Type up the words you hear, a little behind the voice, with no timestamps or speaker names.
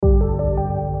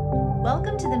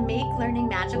the Make Learning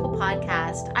Magical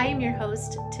podcast. I am your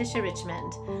host, Tisha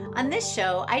Richmond. On this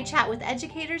show, I chat with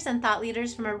educators and thought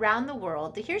leaders from around the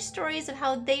world to hear stories of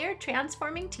how they are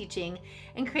transforming teaching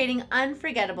and creating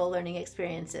unforgettable learning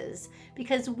experiences,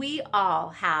 because we all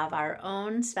have our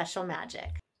own special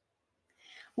magic.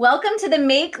 Welcome to the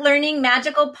Make Learning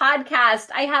Magical podcast.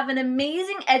 I have an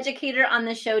amazing educator on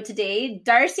the show today,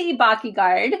 Darcy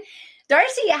Bakkegard.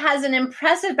 Darcy has an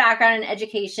impressive background in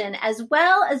education, as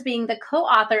well as being the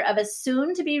co-author of a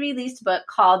soon-to-be-released book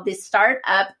called The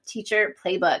Startup Teacher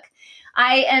Playbook.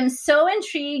 I am so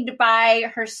intrigued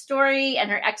by her story and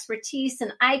her expertise,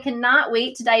 and I cannot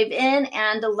wait to dive in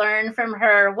and to learn from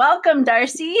her. Welcome,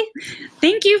 Darcy.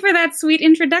 Thank you for that sweet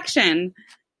introduction.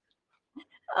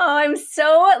 Oh, I'm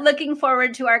so looking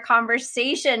forward to our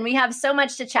conversation. We have so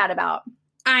much to chat about.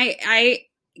 I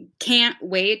can't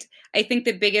wait. I think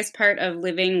the biggest part of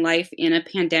living life in a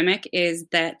pandemic is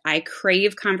that I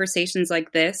crave conversations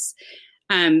like this.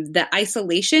 The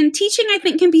isolation, teaching, I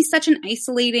think, can be such an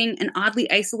oddly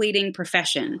isolating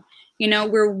profession. You know,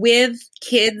 we're with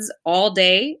kids all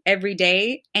day, every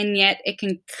day, and yet it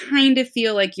can kind of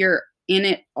feel like you're in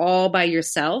it all by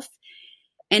yourself.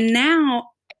 And now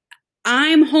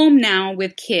I'm home now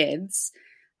with kids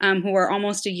who are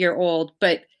almost a year old,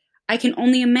 but I can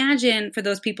only imagine for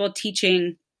those people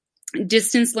teaching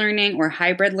distance learning or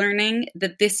hybrid learning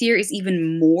that this year is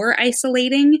even more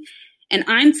isolating. And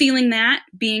I'm feeling that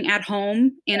being at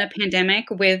home in a pandemic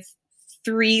with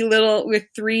three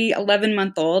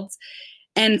 11-month-olds.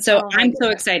 And so I'm so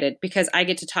excited because I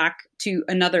get to talk to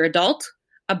another adult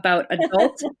about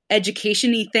adult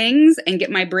education-y things and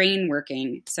get my brain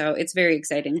working. So it's very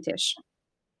exciting, Tish.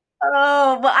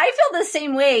 Oh, well, I feel the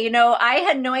same way. You know, I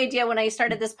had no idea when I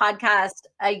started this podcast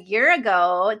a year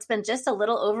ago, it's been just a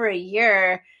little over a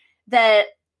year, that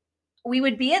we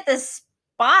would be at this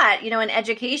spot, you know, in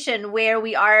education where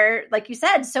we are, like you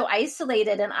said, so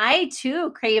isolated. And I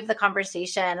too crave the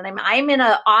conversation. And I'm in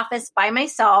an office by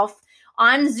myself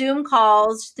on Zoom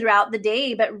calls throughout the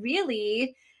day, but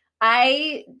really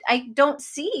I don't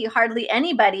see hardly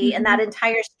anybody in that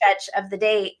entire stretch of the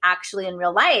day actually in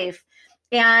real life.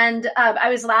 And I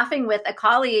was laughing with a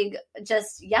colleague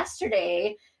just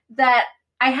yesterday that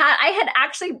I had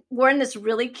actually worn this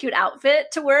really cute outfit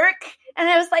to work. And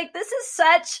I was like, this is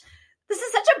such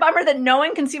a bummer that no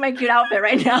one can see my cute outfit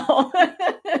right now.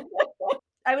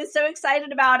 I was so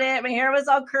excited about it. My hair was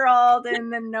all curled,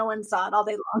 and then no one saw it all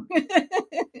day long.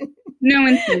 No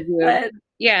one sees you.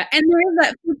 Yeah. And there is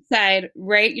that flip side,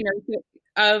 right? You know,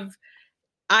 of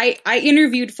I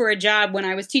interviewed for a job when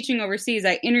I was teaching overseas.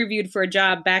 I interviewed for a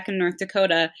job back in North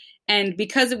Dakota. And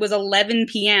because it was 11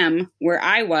 p.m. where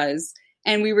I was,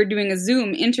 and we were doing a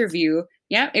Zoom interview,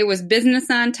 it was business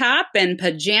on top and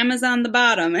pajamas on the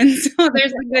bottom. And so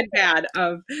there's the good bad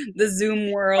of the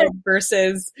Zoom world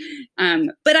versus,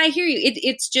 but I hear you.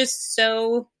 It's just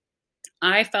so,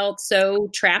 I felt so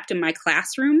trapped in my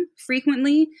classroom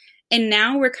frequently. And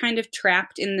now we're kind of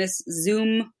trapped in this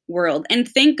Zoom world. And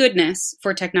thank goodness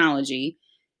for technology,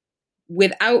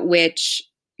 without which,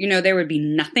 you know, there would be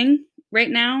nothing right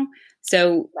now.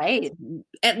 So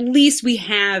at least we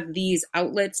have these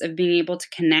outlets of being able to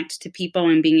connect to people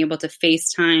and being able to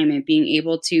FaceTime and being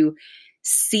able to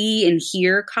see and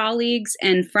hear colleagues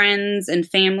and friends and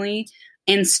family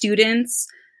and students.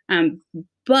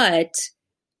 But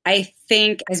I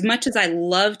think as much as I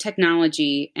love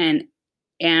technology and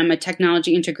am a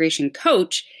technology integration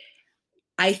coach,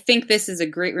 I think this is a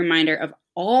great reminder of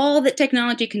all that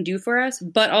technology can do for us,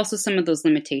 but also some of those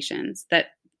limitations that,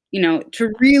 you know,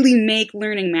 to really make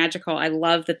learning magical. I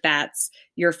love that that's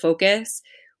your focus.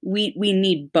 We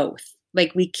need both.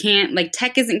 Like we can't, like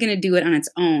tech isn't going to do it on its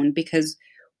own, because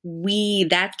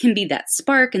that can be that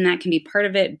spark and that can be part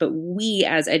of it. But we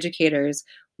as educators,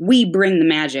 we bring the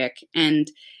magic.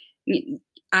 And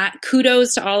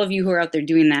kudos to all of you who are out there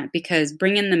doing that, because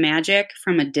bringing the magic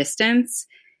from a distance,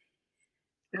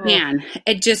 man,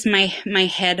 it just, my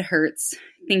head hurts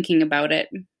thinking about it.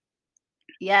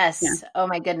 Yes. Yeah. Oh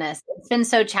my goodness. It's been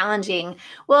so challenging.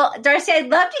 Well, Darcy, I'd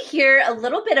love to hear a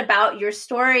little bit about your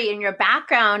story and your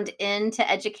background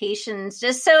into education,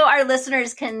 just so our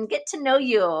listeners can get to know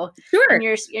you. Sure. And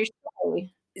your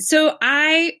story. So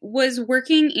I was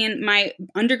working in, my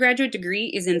undergraduate degree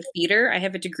is in theater. I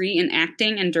have a degree in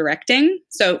acting and directing.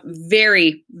 So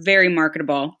very, very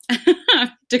marketable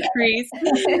degrees.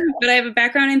 But I have a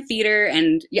background in theater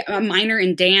and a minor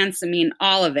in dance. I mean,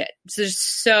 all of it. So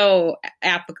just so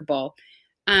applicable.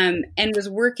 And was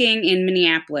working in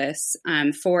Minneapolis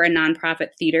for a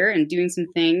nonprofit theater and doing some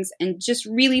things, and just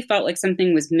really felt like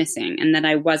something was missing and that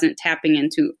I wasn't tapping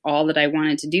into all that I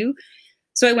wanted to do.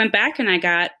 So I went back and I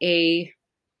got a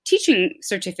teaching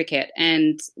certificate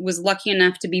and was lucky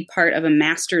enough to be part of a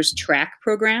master's track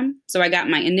program. So I got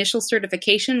my initial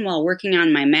certification while working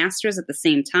on my master's at the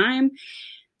same time.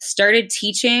 Started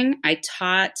teaching. I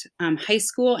taught high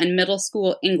school and middle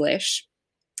school English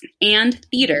and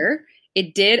theater.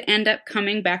 It did end up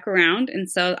coming back around. And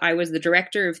so I was the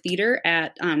director of theater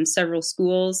at several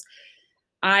schools.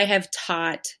 I have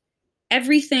taught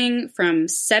everything from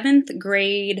 7th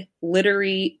grade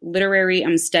literary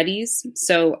studies,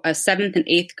 so a 7th and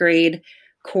 8th grade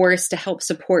course to help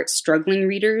support struggling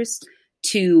readers,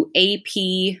 to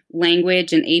AP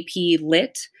language and AP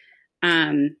lit.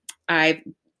 I've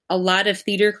a lot of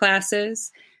theater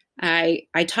classes. I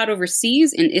taught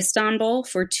overseas in Istanbul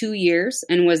for 2 years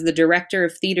and was the director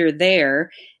of theater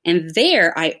there. And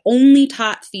there I only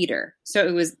taught theater. So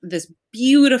it was this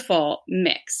beautiful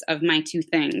mix of my two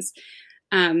things.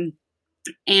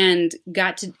 And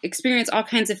got to experience all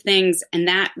kinds of things. And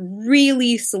that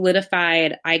really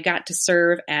solidified. I got to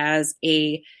serve as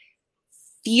a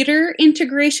theater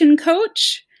integration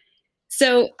coach.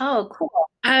 So, oh, cool.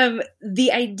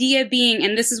 The idea being,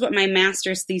 and this is what my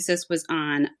master's thesis was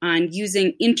on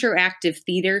using interactive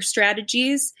theater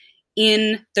strategies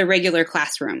in the regular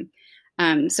classroom.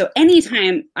 So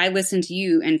anytime I listen to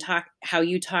you and how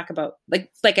you talk about,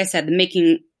 like I said, the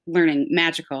making learning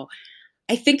magical,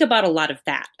 I think about a lot of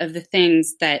that, of the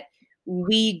things that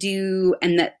we do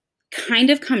and that kind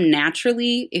of come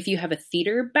naturally if you have a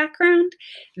theater background,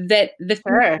 that the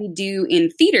things we do in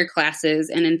theater classes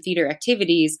and in theater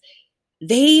activities,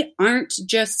 they aren't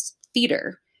just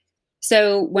theater.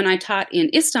 So when I taught in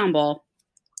Istanbul,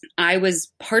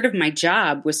 part of my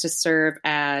job was to serve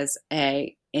as an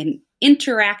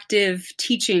interactive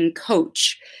teaching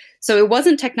coach. So it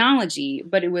wasn't technology,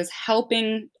 but it was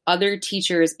helping other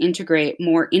teachers integrate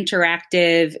more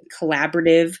interactive,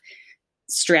 collaborative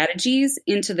strategies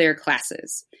into their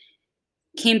classes.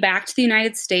 Came back to the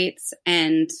United States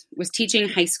and was teaching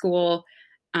high school,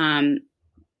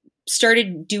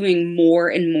 started doing more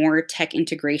and more tech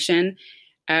integration,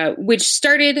 which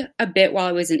started a bit while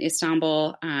I was in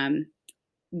Istanbul.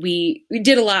 We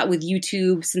did a lot with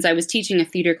YouTube. Since I was teaching a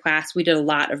theater class, we did a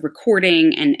lot of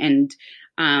recording and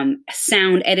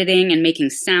sound editing and making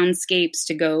soundscapes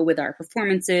to go with our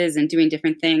performances and doing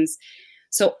different things.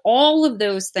 So all of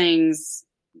those things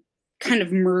kind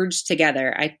of merged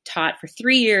together. I taught for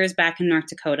 3 years back in North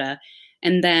Dakota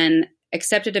and then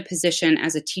accepted a position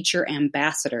as a teacher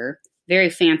ambassador, very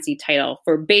fancy title,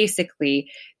 for basically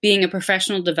being a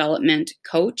professional development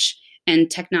coach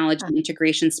and technology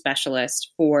integration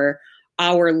specialist for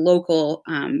our local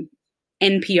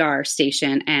NPR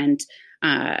station and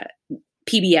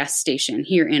PBS station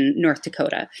here in North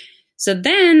Dakota. So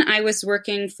then I was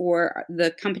working for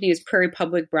the company is Prairie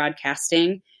Public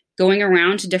Broadcasting, going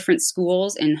around to different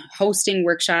schools and hosting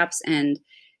workshops and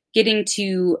getting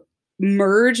to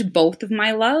merge both of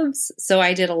my loves. So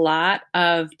I did a lot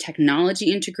of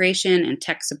technology integration and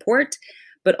tech support,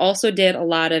 but also did a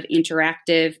lot of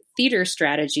interactive theater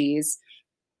strategies.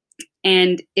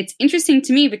 And it's interesting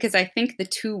to me because I think the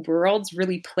two worlds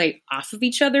really play off of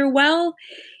each other well,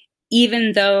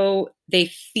 even though they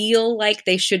feel like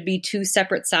they should be two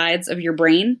separate sides of your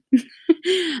brain.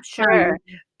 Sure.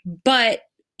 But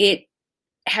it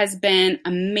has been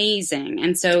amazing.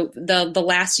 And so the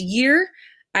last year,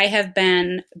 I have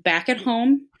been back at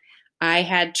home. I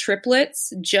had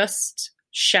triplets just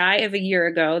shy of a year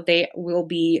ago. They will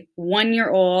be 1 year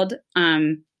old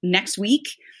next week.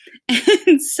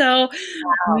 And so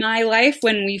my life,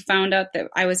 when we found out that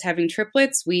I was having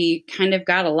triplets, we kind of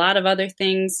got a lot of other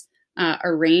things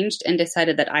arranged and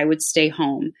decided that I would stay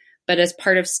home. But as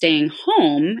part of staying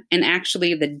home, and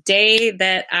actually the day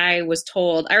that I was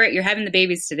told, all right, you're having the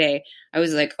babies today, I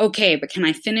was like, okay, but can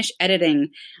I finish editing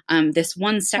this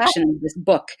one section of this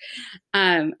book?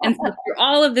 And so through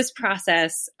all of this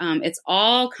process, it's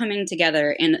all coming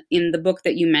together in the book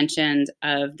that you mentioned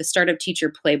of the Startup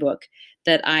Teacher Playbook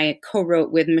that I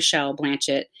co-wrote with Michelle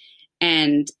Blanchett.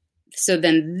 And so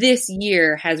then this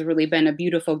year has really been a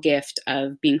beautiful gift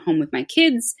of being home with my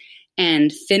kids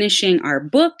and finishing our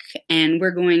book. And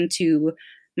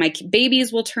my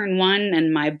babies will turn 1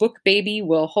 and my book baby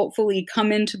will hopefully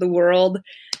come into the world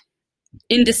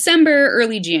in December,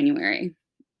 early January.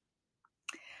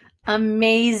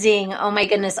 Amazing. Oh my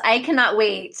goodness. I cannot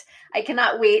wait. I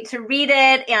cannot wait to read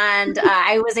it. And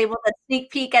I was able to sneak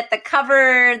peek at the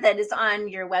cover that is on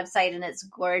your website, and it's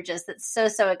gorgeous. It's so,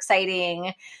 so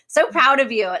exciting. So proud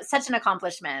of you. It's such an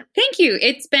accomplishment. Thank you.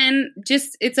 It's been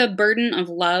it's a burden of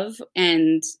love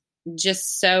and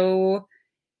it's so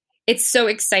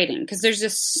exciting because there's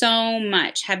just so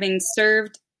much. Having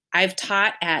served, I've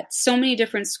taught at so many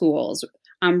different schools.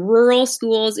 rural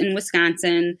schools in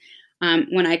Wisconsin.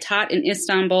 When I taught in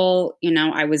Istanbul,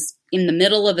 I was in the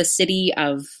middle of a city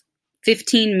of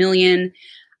 15 million.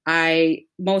 I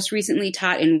most recently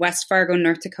taught in West Fargo,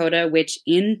 North Dakota, which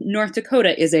in North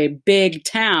Dakota is a big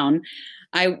town.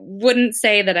 I wouldn't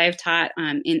say that I've taught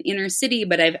in inner city,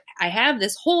 but I have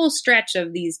this whole stretch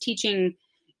of these teaching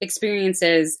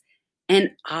experiences.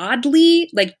 And oddly,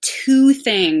 like two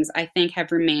things I think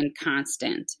have remained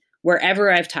constant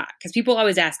wherever I've taught. Because people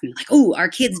always ask me, like, oh, are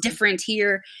kids different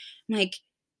here? I'm like,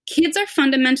 kids are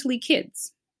fundamentally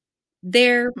kids.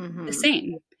 They're the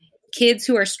same. Kids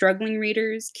who are struggling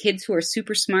readers, kids who are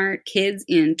super smart, kids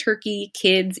in Turkey,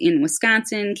 kids in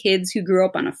Wisconsin, kids who grew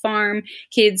up on a farm,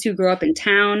 kids who grew up in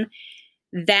town.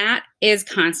 That is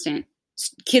constant.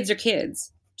 Kids are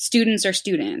kids. Students are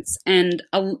students. And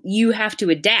you have to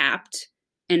adapt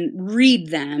and read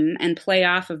them and play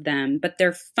off of them. But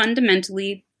they're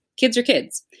fundamentally, kids are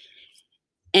kids.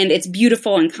 And it's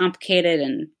beautiful and complicated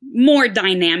and more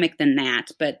dynamic than that.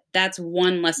 But that's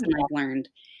one lesson I've learned.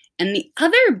 And the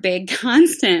other big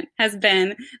constant has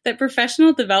been that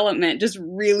professional development just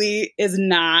really is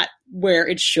not where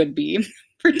it should be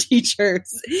for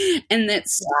teachers. And that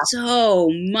so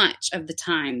much of the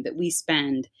time that we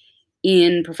spend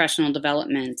in professional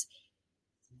development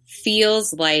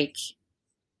feels like,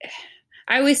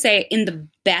 I always say, in the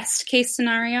best case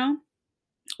scenario,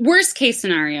 worst case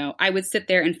scenario, I would sit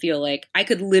there and feel like I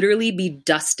could literally be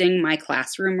dusting my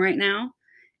classroom right now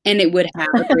and it would have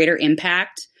a greater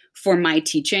impact for my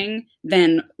teaching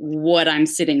than what I'm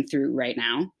sitting through right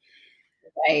now.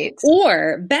 Right.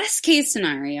 Or best case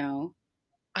scenario,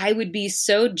 I would be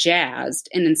so jazzed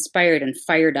and inspired and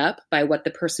fired up by what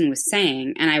the person was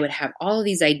saying. And I would have all of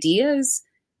these ideas.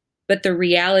 But the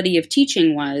reality of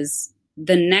teaching was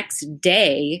the next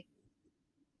day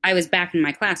I was back in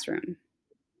my classroom.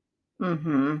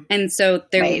 And so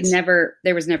there was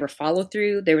never follow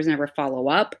through. There was never follow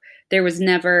up. There was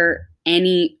never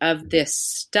any of this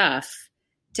stuff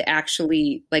to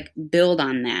actually like build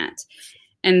on that.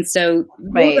 And so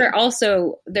there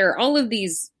are all of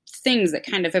these things that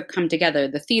kind of have come together,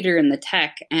 the theater and the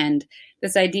tech, and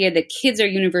this idea that kids are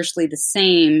universally the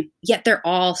same, yet they're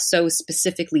all so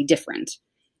specifically different.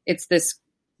 It's this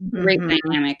great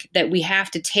dynamic that we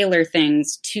have to tailor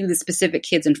things to the specific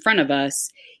kids in front of us,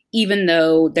 even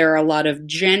though there are a lot of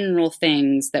general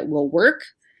things that will work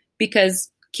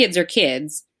because kids are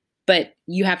kids, but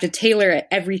you have to tailor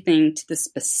everything to the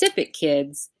specific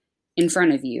kids in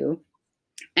front of you.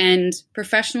 And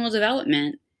professional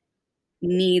development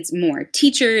needs more.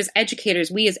 Teachers, educators,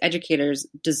 we as educators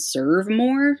deserve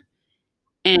more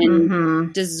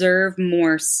and deserve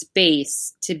more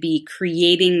space to be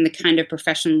creating the kind of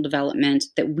professional development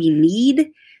that we need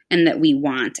and that we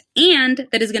want, and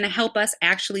that is going to help us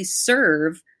actually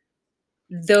serve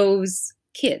those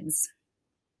kids.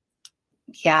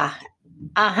 Yeah,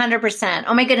 100%.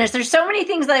 Oh my goodness. There's so many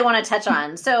things that I want to touch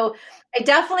on. So I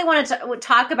definitely want to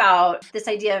talk about this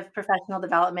idea of professional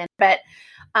development, but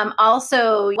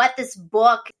also what this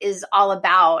book is all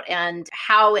about and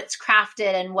how it's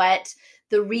crafted and what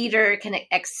the reader can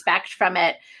expect from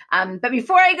it. But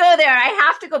before I go there, I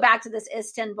have to go back to this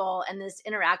Istanbul and this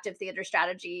interactive theater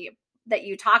strategy that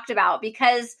you talked about,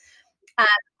 because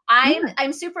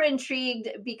I'm super intrigued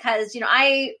because,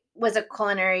 I was a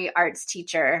culinary arts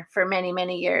teacher for many,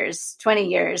 many years, 20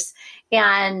 years.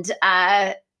 And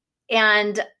I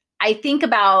think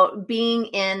about being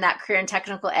in that career and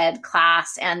technical ed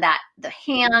class and that the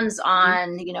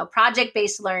hands-on,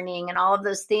 project-based learning and all of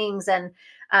those things. And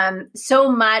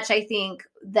so much, I think,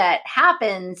 that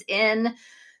happens in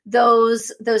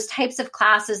those types of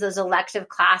classes, those elective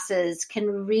classes,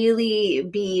 can really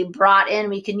be brought in.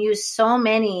 We can use so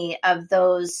many of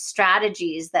those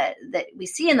strategies that we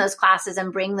see in those classes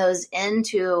and bring those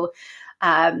into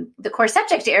the core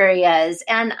subject areas.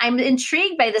 And I'm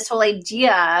intrigued by this whole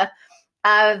idea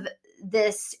of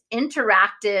this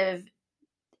interactive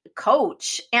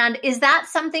coach. And is that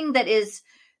something that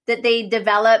they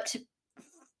developed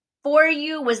for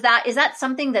you? Is that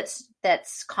something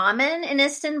that's common in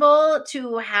Istanbul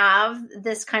to have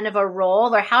this kind of a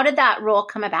role, or how did that role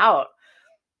come about?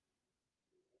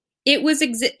 It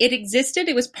existed.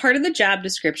 It was part of the job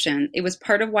description. It was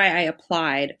part of why I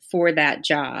applied for that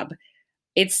job.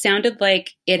 It sounded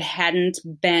like it hadn't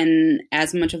been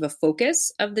as much of a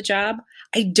focus of the job.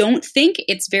 I don't think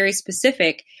it's very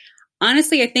specific.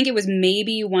 Honestly, I think it was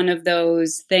maybe one of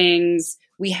those things.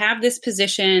 We have this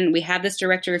position, we have this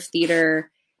director of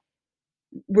theater.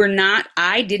 My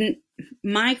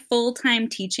full-time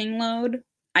teaching load,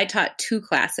 I taught two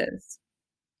classes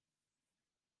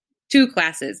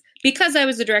because I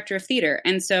was the director of theater.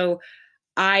 And so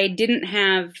I didn't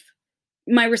have,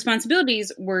 my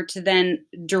responsibilities were to then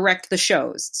direct the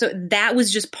shows. So that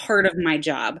was just part of my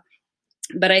job.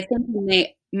 But I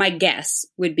think my guess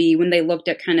would be when they looked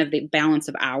at kind of the balance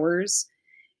of hours,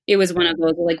 it was one of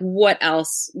those like, what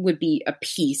else would be a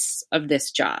piece of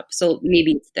this job? So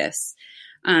maybe it's this.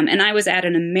 And I was at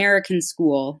an American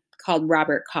school called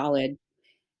Robert College,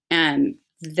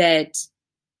 that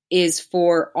is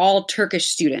for all Turkish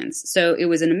students. So it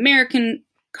was an American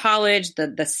college.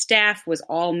 The staff was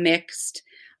all mixed,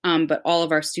 but all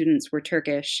of our students were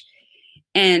Turkish.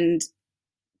 And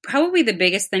probably the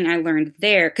biggest thing I learned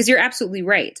there, because you're absolutely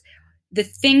right, the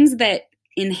things that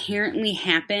inherently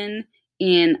happen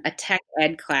in a tech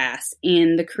ed class,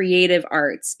 in the creative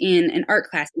arts, in an art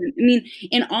class, I mean,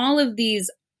 in all of these,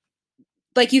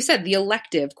 like you said, the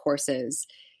elective courses.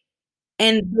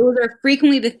 And those are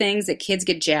frequently the things that kids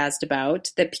get jazzed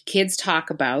about, that kids talk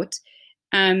about.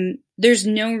 There's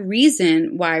no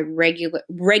reason why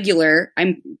regular,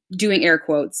 I'm doing air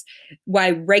quotes,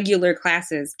 why regular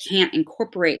classes can't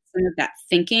incorporate some of that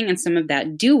thinking and some of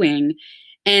that doing.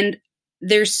 And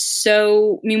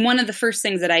one of the first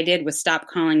things that I did was stop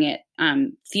calling it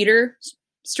theater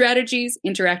strategies,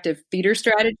 interactive theater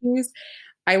strategies.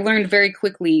 I learned very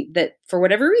quickly that for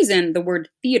whatever reason, the word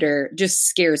theater just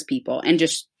scares people and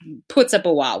just puts up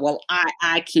a wall. Well,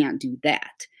 I can't do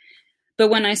that. But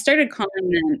when I started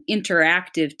calling them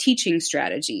interactive teaching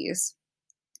strategies,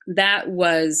 that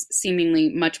was seemingly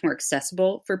much more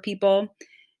accessible for people.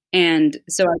 And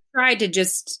so I tried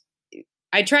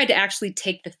to actually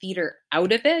take the theater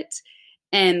out of it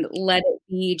and let it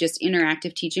be just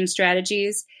interactive teaching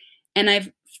strategies. And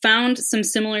I've found some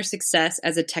similar success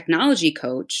as a technology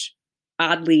coach,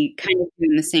 oddly kind of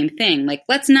doing the same thing. Like,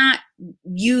 let's not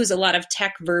use a lot of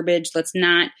tech verbiage. Let's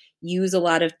not use a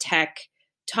lot of tech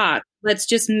talk. Let's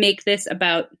just make this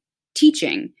about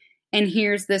teaching. And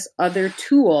here's this other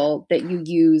tool that you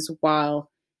use while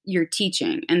you're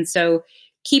teaching. And so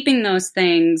keeping those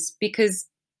things, because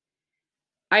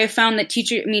I have found that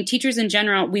teachers in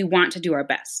general, we want to do our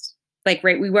best. Like,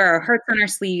 right, we wear our hearts on our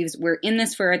sleeves. We're in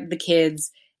this for the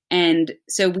kids. And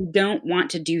so we don't want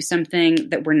to do something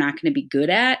that we're not going to be good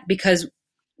at, because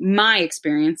my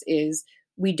experience is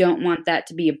we don't want that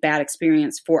to be a bad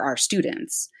experience for our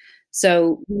students.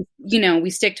 So, we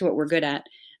stick to what we're good at.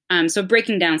 So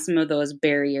breaking down some of those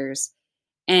barriers.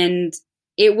 And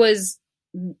it was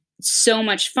so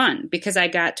much fun because I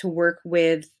got to work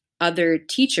with other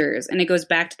teachers. And it goes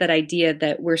back to that idea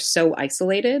that we're so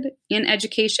isolated in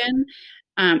education.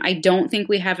 I don't think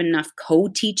we have enough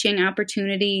co-teaching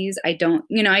opportunities. I don't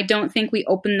think we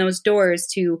open those doors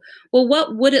to, well,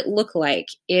 what would it look like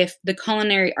if the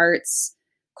culinary arts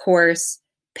course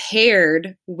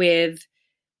paired with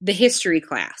the history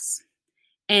class?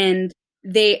 And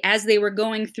as they were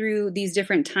going through these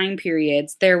different time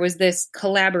periods, there was this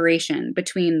collaboration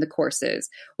between the courses.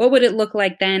 What would it look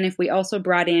like then if we also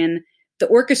brought in the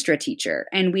orchestra teacher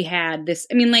and we had this,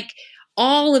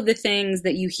 all of the things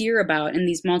that you hear about in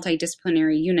these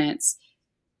multidisciplinary units?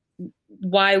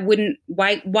 Why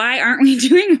aren't we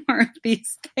doing more of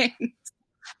these things?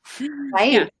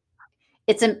 Right. Yeah.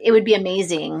 It would be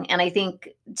amazing. And I think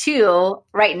too,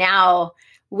 right now,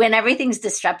 when everything's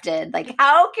disrupted, like,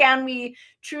 how can we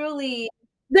truly?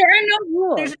 There are no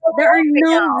rules. There are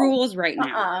no rules right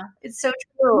now. It's so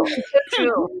true. It's so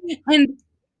true. And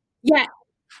yeah,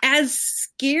 as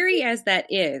scary as that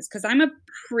is, because I'm a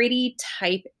pretty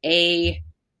type A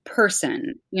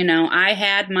person, I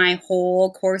had my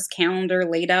whole course calendar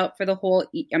laid out for the whole,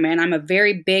 I'm a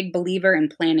very big believer in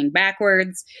planning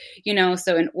backwards,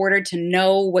 so in order to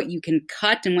know what you can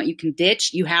cut and what you can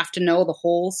ditch, you have to know the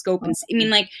whole scope. And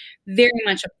very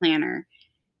much a planner.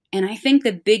 And I think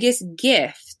the biggest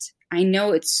gift, I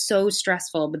know it's so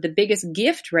stressful, but the biggest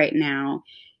gift right now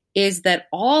is that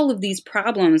all of these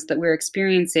problems that we're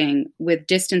experiencing with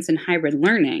distance and hybrid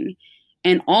learning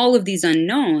and all of these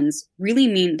unknowns really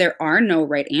mean there are no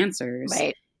right answers.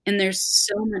 Right. And there's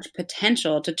so much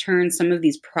potential to turn some of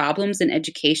these problems in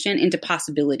education into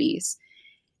possibilities,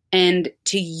 and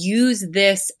to use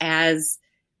this as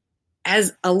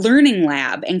a learning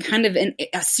lab and kind of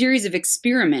a series of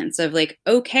experiments of like,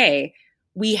 okay,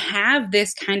 we have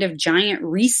this kind of giant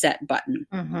reset button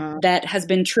that has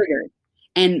been triggered.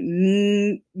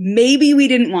 And maybe we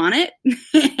didn't want it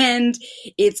and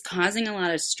it's causing a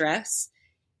lot of stress,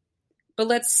 but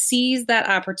let's seize that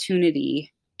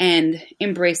opportunity and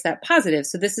embrace that positive.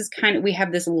 So this is we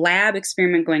have this lab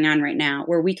experiment going on right now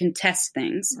where we can test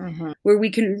things, where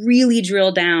we can really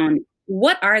drill down.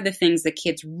 What are the things that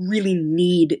kids really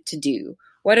need to do?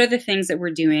 What are the things that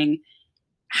we're doing?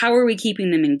 how are we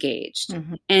keeping them engaged?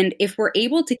 Mm-hmm. And if we're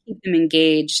able to keep them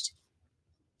engaged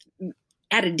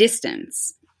at a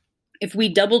distance, if we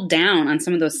doubled down on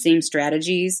some of those same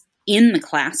strategies in the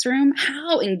classroom,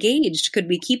 how engaged could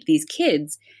we keep these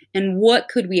kids and what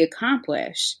could we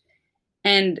accomplish?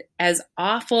 And as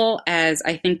awful as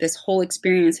I think this whole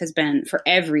experience has been for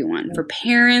everyone, for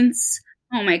parents,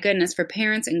 oh my goodness, for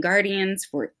parents and guardians,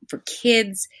 for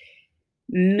kids,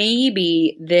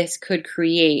 maybe this could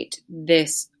create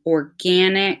this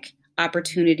organic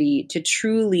opportunity to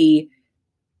truly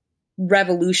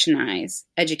revolutionize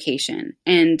education.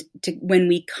 And when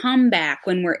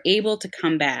we're able to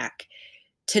come back,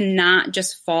 to not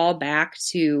just fall back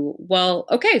to, well,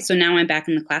 okay, so now I'm back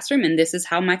in the classroom and this is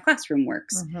how my classroom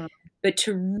works. Mm-hmm. But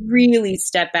to really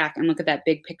step back and look at that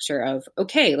big picture of,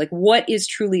 okay, like what is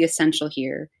truly essential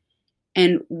here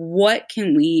and what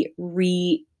can we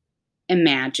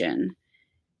reimagine?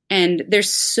 And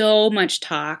there's so much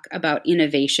talk about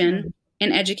innovation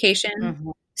in education. Mm-hmm.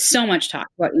 So much talk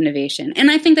about innovation. And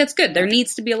I think that's good. There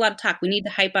needs to be a lot of talk. We need to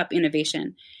hype up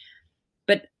innovation.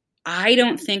 But I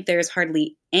don't think there's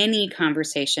hardly any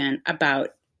conversation about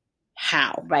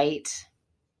how. Right.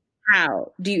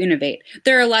 How do you innovate?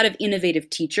 There are a lot of innovative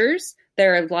teachers.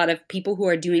 There are a lot of people who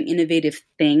are doing innovative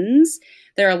things.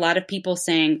 There are a lot of people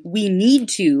saying we need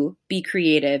to be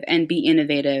creative and be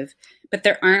innovative, but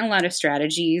there aren't a lot of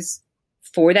strategies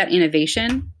for that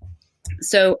innovation.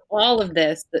 So all of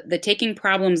this, the taking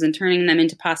problems and turning them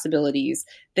into possibilities,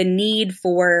 the need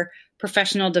for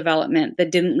professional development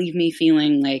that didn't leave me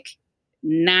feeling like,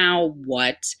 now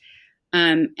what?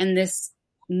 And this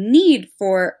need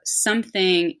for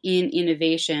something in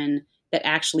innovation that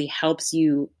actually helps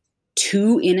you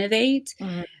to innovate.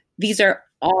 Mm-hmm. These are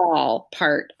all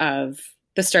part of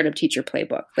the Startup Teacher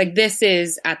Playbook. Like this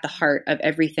is at the heart of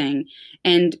everything.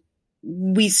 And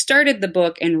we started the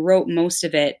book and wrote most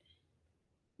of it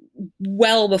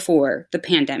well before the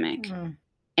pandemic. Mm-hmm.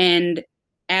 And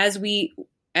as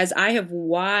I have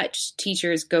watched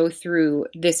teachers go through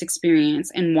this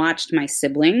experience and watched my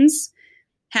siblings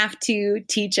have to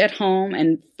teach at home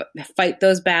and fight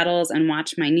those battles and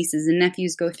watch my nieces and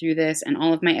nephews go through this and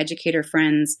all of my educator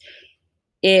friends,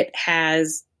 it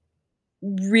has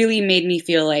really made me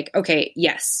feel like, okay,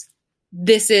 yes,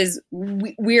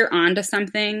 we're onto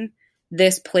something.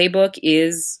 This playbook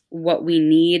is what we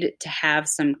need to have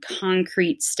some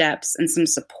concrete steps and some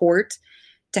support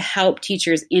to help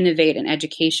teachers innovate in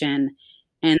education.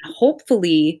 And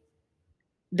hopefully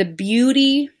the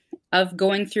beauty of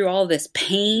going through all this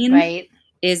pain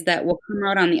is that we'll come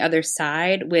out on the other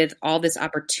side with all this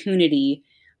opportunity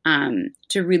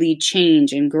to really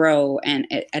change and grow and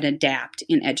adapt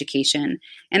in education.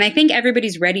 And I think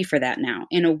everybody's ready for that now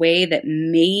in a way that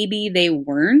maybe they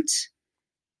weren't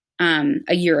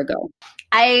a year ago.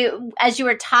 As you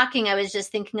were talking, I was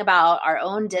just thinking about our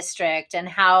own district and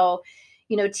how,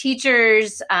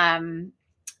 teachers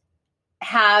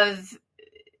have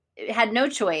had no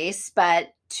choice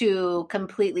but to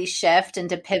completely shift and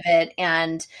to pivot.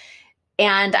 And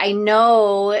I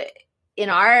know in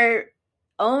our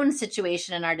own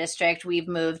situation in our district, we've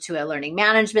moved to a learning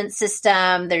management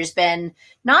system. There's been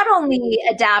not only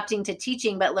adapting to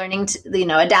teaching, but learning to,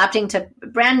 adapting to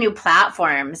brand new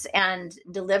platforms and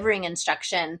delivering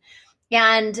instruction.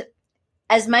 And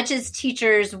as much as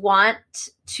teachers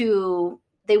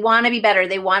they want to be better,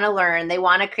 they want to learn, they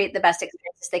want to create the best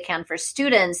experiences they can for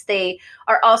students, they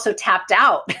are also tapped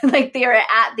out. Like they are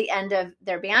at the end of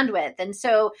their bandwidth. And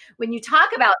so when you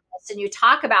talk about this and you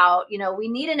talk about, we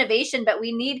need innovation, but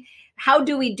how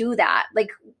do we do that? Like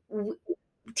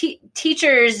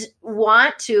teachers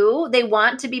want to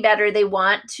be better. They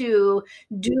want to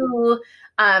do,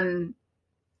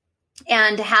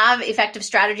 and have effective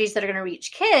strategies that are going to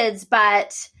reach kids,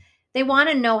 but they want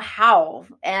to know how.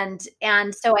 And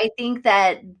so I think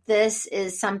that this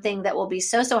is something that will be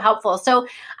so, so helpful. So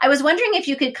I was wondering if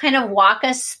you could kind of walk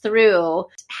us through,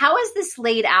 how is this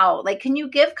laid out? Like, can you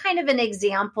give kind of an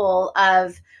example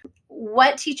of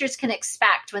what teachers can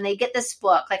expect when they get this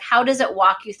book? Like, how does it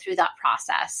walk you through that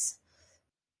process?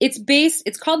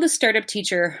 It's called the Startup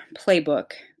Teacher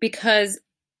Playbook because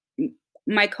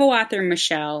my co-author,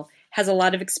 Michelle, has a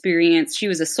lot of experience. She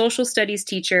was a social studies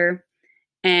teacher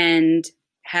and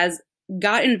has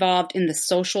got involved in the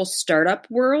social startup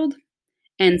world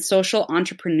and social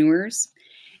entrepreneurs.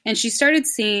 And she started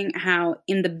seeing how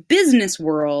in the business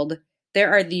world,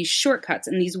 there are these shortcuts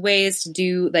and these ways to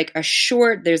do like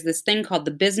there's this thing called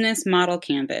the business model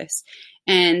canvas.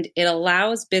 And it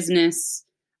allows business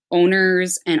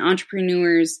owners and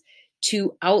entrepreneurs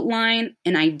to outline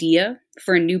an idea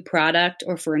for a new product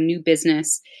or for a new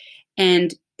business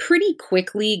and pretty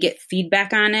quickly get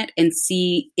feedback on it and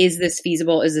see, is this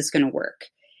feasible? Is this going to work?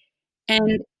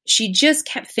 And she just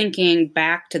kept thinking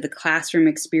back to the classroom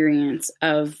experience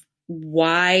of,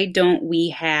 why don't we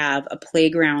have a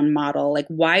playground model? Like,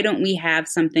 why don't we have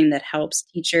something that helps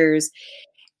teachers?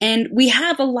 And we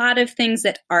have a lot of things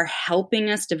that are helping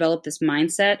us develop this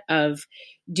mindset of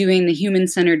doing the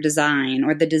human-centered design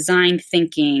or the design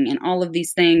thinking and all of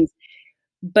these things.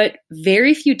 But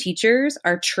very few teachers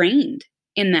are trained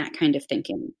in that kind of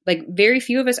thinking. Like, very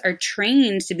few of us are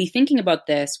trained to be thinking about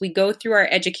this. We go through our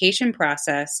education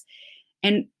process,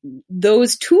 and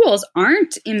those tools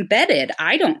aren't embedded.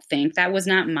 I don't think. That was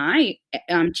not my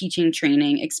teaching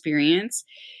training experience.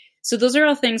 So those are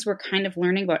all things we're kind of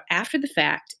learning about after the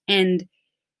fact. And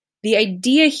the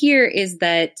idea here is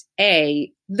that,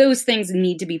 A, those things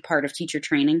need to be part of teacher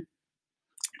training.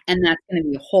 And that's going to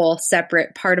be a whole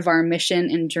separate part of our mission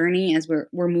and journey as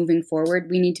we're moving forward.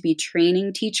 We need to be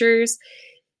training teachers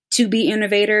to be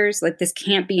innovators. Like, this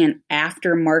can't be an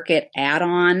aftermarket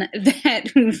add-on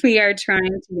that we are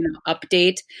trying to,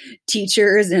 update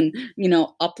teachers and,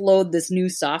 upload this new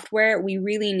software. We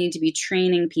really need to be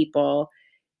training people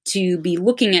to be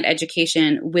looking at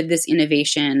education with this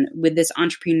innovation, with this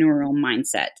entrepreneurial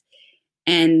mindset.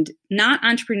 And not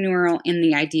entrepreneurial in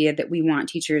the idea that we want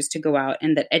teachers to go out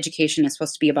and that education is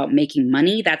supposed to be about making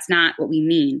money. That's not what we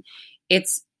mean.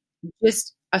 It's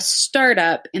just a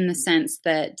startup in the sense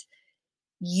that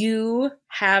you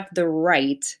have the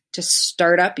right to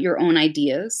start up your own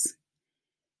ideas.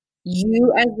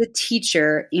 You, as the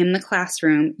teacher in the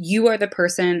classroom, you are the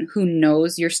person who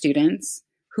knows your students,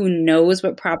 who knows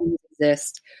what problems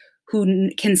exist, who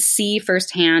can see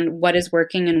firsthand what is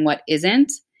working and what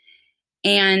isn't.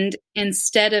 And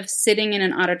instead of sitting in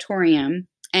an auditorium,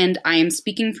 and I am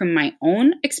speaking from my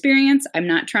own experience, I'm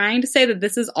not trying to say that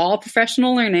this is all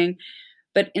professional learning,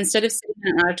 but instead of sitting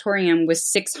in an auditorium with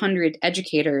 600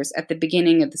 educators at the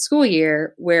beginning of the school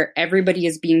year, where everybody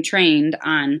is being trained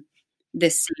on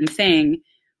this same thing,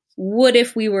 what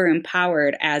if we were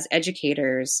empowered as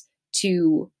educators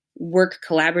to work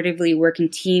collaboratively, work in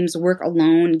teams, work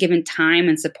alone, given time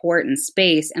and support and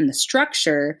space and the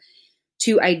structure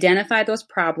to identify those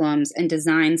problems and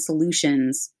design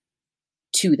solutions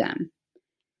to them?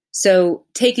 So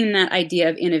taking that idea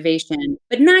of innovation,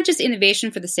 but not just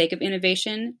innovation for the sake of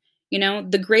innovation,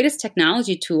 the greatest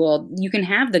technology tool, you can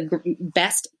have the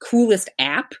best, coolest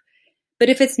app, but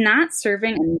if it's not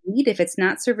serving a need, if it's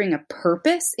not serving a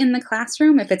purpose in the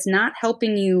classroom, if it's not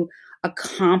helping you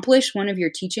accomplish one of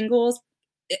your teaching goals,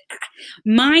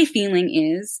 my feeling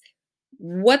is,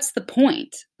 what's the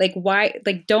point? Like, why?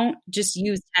 Like, don't just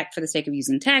use tech for the sake of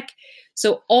using tech.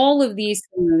 So all of these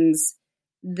things,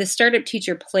 the Startup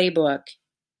Teacher Playbook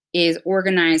is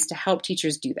organized to help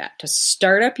teachers do that, to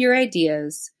start up your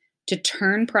ideas, to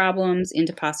turn problems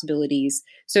into possibilities.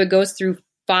 So it goes through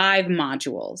 5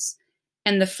 modules.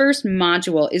 And the first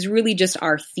module is really just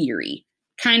our theory,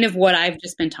 kind of what I've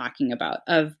just been talking about,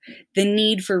 of the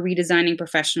need for redesigning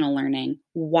professional learning,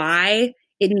 why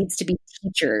it needs to be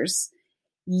teachers.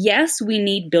 Yes, we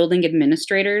need building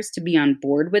administrators to be on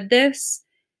board with this,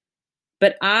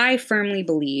 but I firmly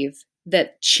believe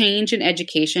that change in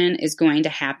education is going to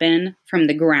happen from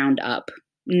the ground up,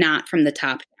 not from the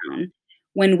top down.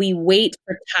 When we wait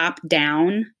for top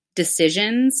down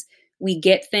decisions, we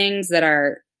get things that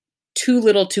are too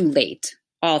little too late,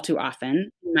 all too often,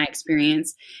 in my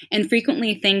experience, and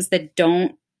frequently things that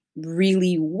don't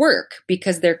really work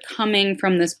because they're coming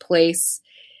from this place.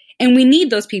 And we need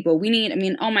those people.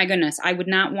 Oh my goodness, I would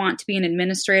not want to be an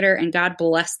administrator, and God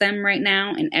bless them right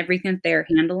now and everything they're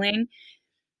handling.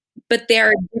 But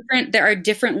there are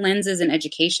different lenses in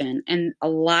education, and a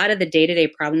lot of the day-to-day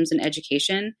problems in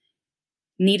education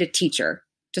need a teacher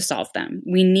to solve them.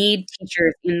 We need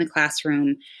teachers in the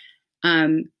classroom.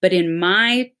 But in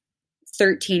my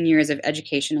 13 years of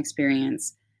education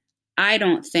experience, I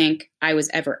don't think I was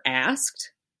ever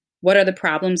asked, what are the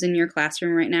problems in your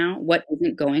classroom right now? What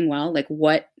isn't going well? Like,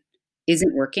 what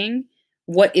isn't working?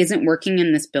 What isn't working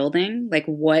in this building? Like,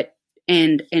 what,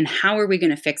 and how are we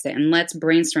going to fix it? And let's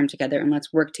brainstorm together and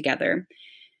let's work together.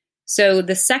 So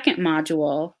the second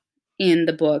module in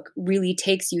the book really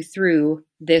takes you through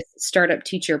this startup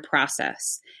teacher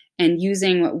process and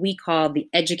using what we call the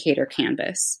educator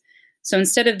canvas. So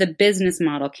instead of the business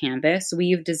model canvas,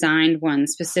 we've designed one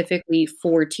specifically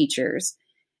for teachers.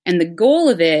 And the goal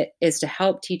of it is to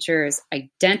help teachers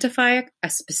identify a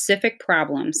specific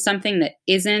problem, something that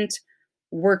isn't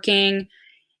working.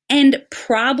 And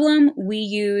problem we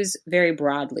use very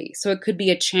broadly. So it could be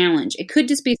a challenge. It could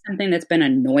just be something that's been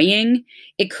annoying.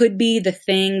 It could be the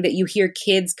thing that you hear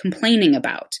kids complaining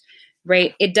about.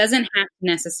 right? It doesn't have to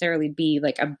necessarily be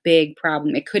like a big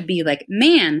problem. It could be like,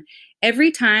 man,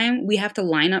 every time we have to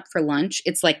line up for lunch,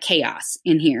 it's like chaos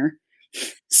in here.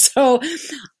 So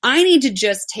I need to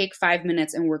just take 5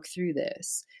 minutes and work through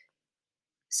this.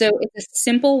 So it's a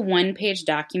simple 1-page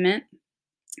document,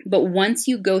 but once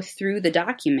you go through the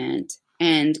document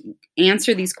and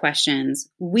answer these questions,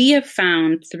 we have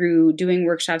found through doing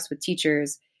workshops with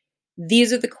teachers,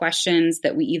 these are the questions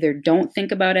that we either don't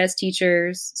think about as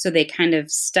teachers, so they kind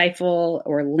of stifle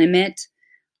or limit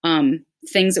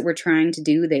things that we're trying to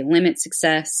do. They limit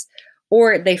success,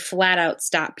 or they flat out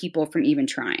stop people from even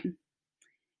trying.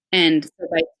 And so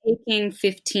by taking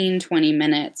 15, 20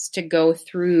 minutes to go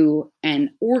through and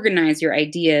organize your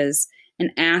ideas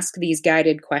and ask these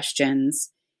guided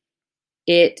questions,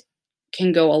 it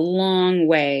can go a long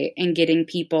way in getting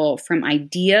people from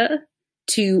idea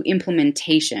to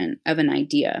implementation of an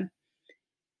idea.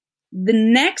 The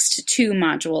next 2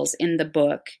 modules in the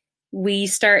book, we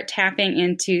start tapping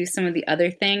into some of the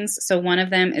other things. So one of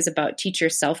them is about teacher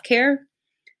self-care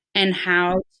and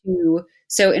how to,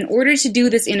 so in order to do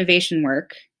this innovation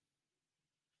work,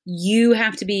 you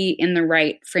have to be in the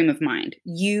right frame of mind.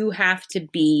 You have to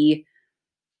be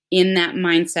in that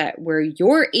mindset where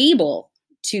you're able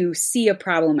to see a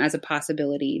problem as a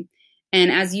possibility.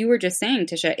 And as you were just saying,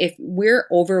 Tisha, if we're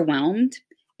overwhelmed,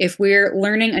 if we're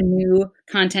learning a new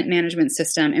content management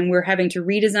system and we're having to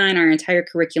redesign our entire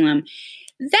curriculum,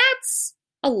 that's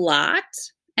a lot.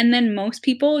 And then most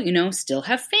people, still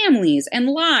have families and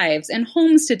lives and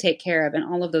homes to take care of and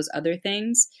all of those other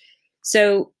things.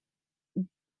 So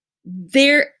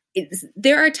there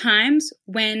are times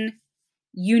when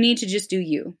you need to just do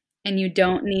you. And you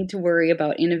don't need to worry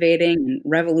about innovating and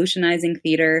revolutionizing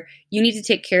theater. You need to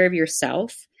take care of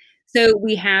yourself. So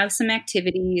we have some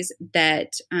activities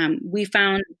that we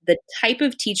found the type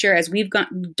of teacher, as we've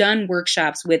done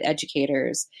workshops with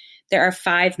educators, there are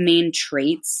 5 main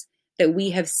traits that we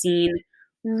have seen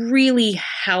really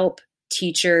help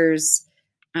teachers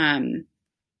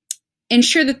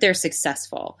ensure that they're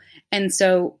successful. And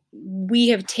so we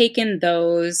have taken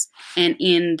those, and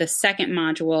in the second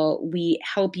module, we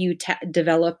help you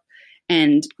develop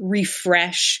and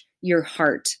refresh your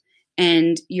heart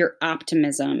and your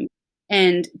optimism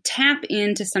and tap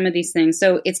into some of these things.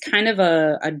 So it's kind of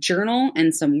a journal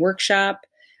and some workshop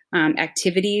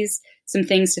activities, some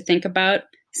things to think about.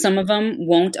 Some of them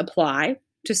won't apply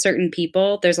to certain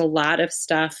people. There's a lot of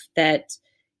stuff that,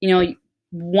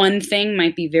 one thing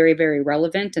might be very, very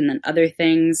relevant, and then other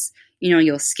things,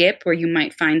 you'll skip, where you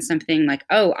might find something like,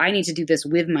 oh, I need to do this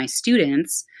with my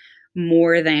students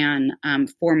more than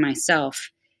for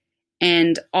myself.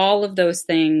 And all of those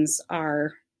things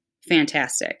are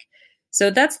fantastic. So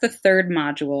that's the third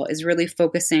module, is really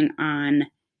focusing on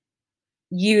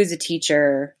you as a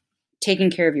teacher,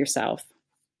 taking care of yourself.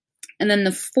 And then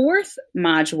the fourth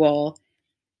module,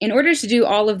 in order to do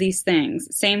all of these things,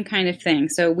 same kind of thing.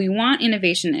 So we want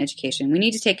innovation in education. We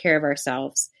need to take care of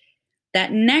ourselves.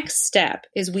 That next step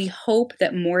is we hope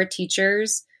that more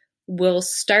teachers will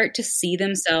start to see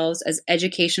themselves as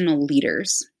educational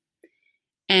leaders.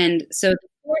 And so the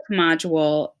fourth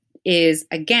module is,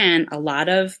 again, a lot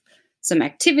of some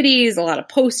activities, a lot of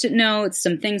Post-it notes,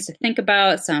 some things to think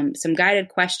about, some guided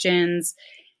questions.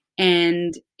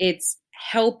 And it's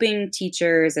helping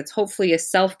teachers, it's hopefully a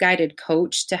self-guided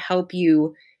coach to help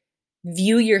you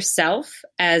view yourself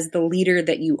as the leader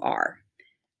that you are.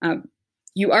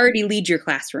 You already lead your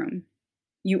classroom.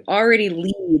 You already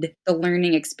lead the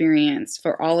learning experience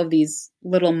for all of these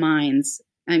little minds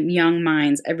and young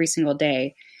minds every single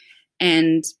day.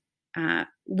 And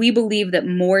we believe that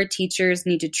more teachers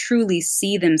need to truly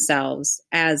see themselves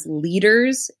as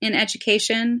leaders in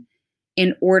education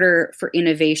in order for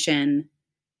innovation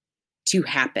to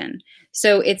happen.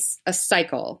 So it's a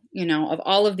cycle, of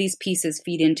all of these pieces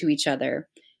feed into each other.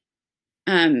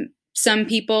 Some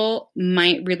people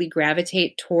might really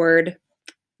gravitate toward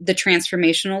the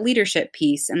transformational leadership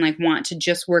piece and want to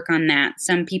just work on that.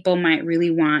 Some people might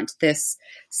really want this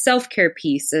self-care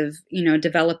piece of,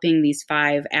 developing these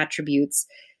 5 attributes.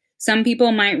 Some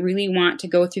people might really want to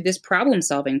go through this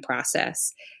problem-solving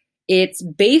process. It's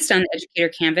based on the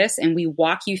educator canvas, and we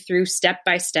walk you through step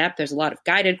by step. There's a lot of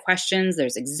guided questions.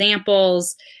 There's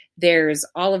examples. There's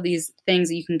all of these things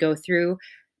that you can go through.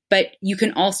 But you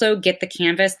can also get the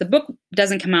canvas. The book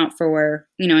doesn't come out for,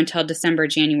 until December,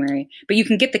 January. But you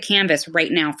can get the canvas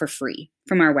right now for free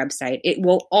from our website. It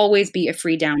will always be a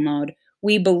free download.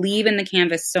 We believe in the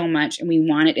canvas so much, and we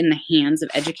want it in the hands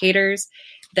of educators,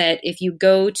 that if you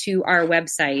go to our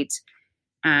website,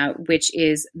 which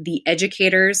is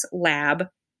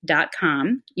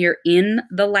theeducatorslab.com. You're in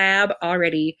the lab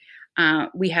already.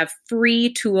 We have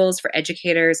free tools for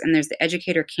educators, and there's the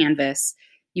Educator Canvas.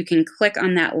 You can click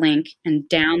on that link and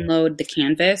download the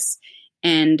Canvas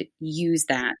and use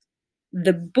that.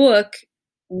 The book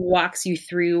walks you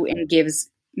through and gives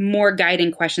more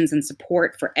guiding questions and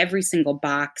support for every single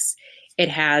box. It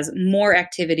has more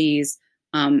activities,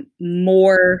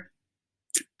 more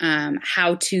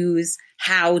how-tos,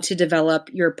 how to develop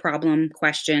your problem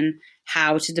question,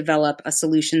 how to develop a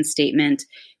solution statement.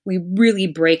 We really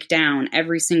break down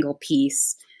every single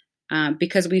piece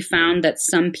because we found that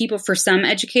some people, for some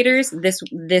educators,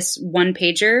 this one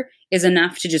pager is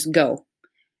enough to just go.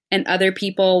 And other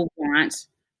people want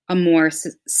a more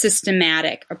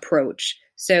systematic approach.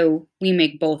 So we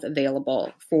make both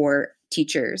available for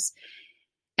teachers.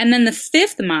 And then the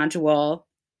fifth module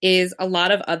is a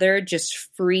lot of other just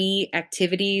free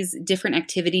activities, different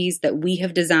activities that we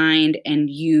have designed and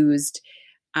used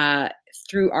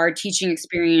through our teaching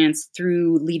experience,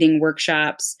 through leading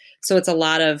workshops. So it's a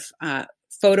lot of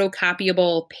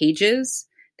photocopyable pages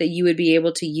that you would be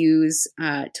able to use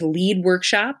to lead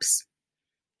workshops.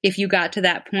 If you got to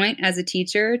that point as a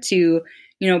teacher to,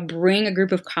 bring a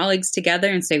group of colleagues together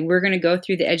and say, we're going to go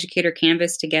through the Educator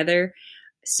Canvas together.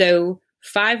 So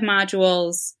 5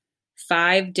 modules,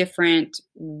 5 different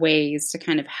ways to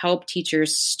kind of help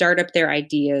teachers start up their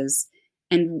ideas.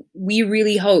 And we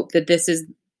really hope that this is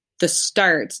the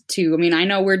start to, I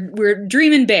know we're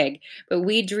dreaming big, but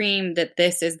we dream that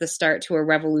this is the start to a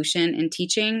revolution in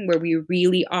teaching where we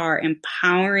really are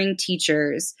empowering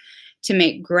teachers to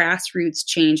make grassroots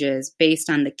changes based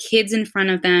on the kids in front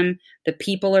of them, the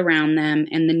people around them,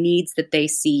 and the needs that they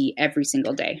see every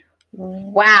single day.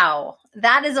 Wow.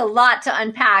 That is a lot to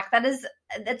unpack.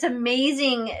 That's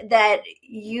amazing that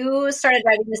you started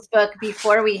writing this book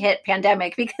before we hit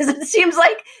pandemic, because it seems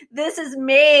like this is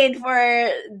made for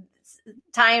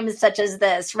times such as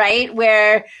this, right?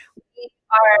 Where we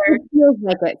are. It feels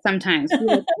like it sometimes.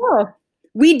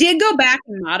 We did go back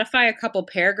and modify a couple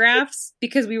paragraphs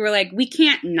because we were like, we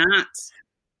can't not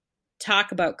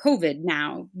talk about COVID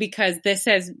now because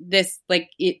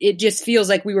it just feels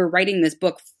like we were writing this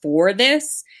book for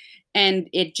this. And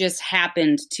it just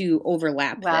happened to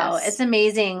overlap. Wow, this. It's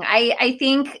amazing. I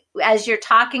think as you're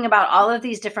talking about all of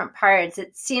these different parts,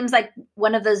 it seems like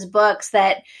one of those books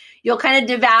that you'll kind of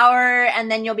devour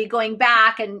and then you'll be going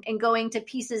back and going to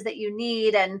pieces that you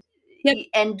need and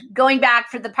going back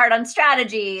for the part on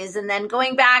strategies and then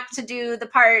going back to do the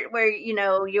part where,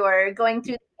 you're going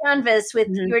through the canvas with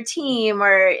your team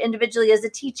or individually as a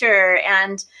teacher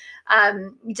and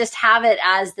you just have it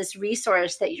as this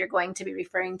resource that you're going to be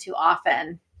referring to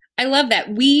often. I love that.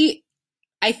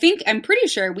 I'm pretty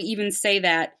sure we even say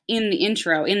that in the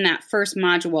intro, in that first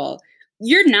module,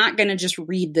 you're not going to just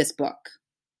read this book.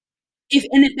 If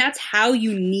that's how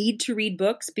you need to read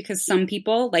books, because some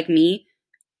people like me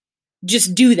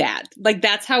just do that. Like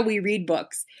that's how we read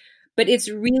books, but it's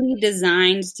really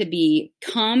designed to be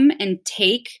come and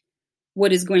take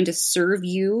what is going to serve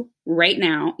you right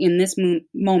now in this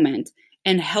moment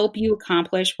and help you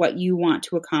accomplish what you want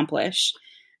to accomplish.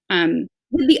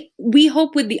 We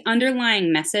hope with the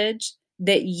underlying message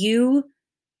that you,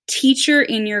 teacher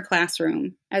in your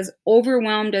classroom, as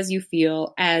overwhelmed as you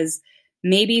feel, as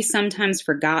maybe sometimes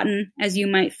forgotten as you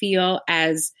might feel,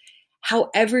 as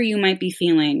however you might be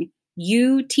feeling,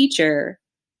 you, teacher,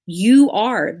 you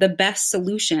are the best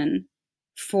solution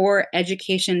for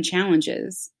education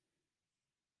challenges.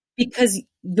 Because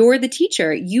you're the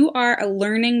teacher. You are a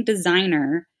learning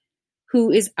designer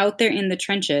who is out there in the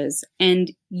trenches,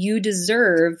 and you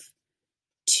deserve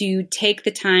to take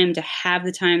the time to have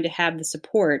the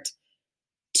support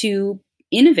to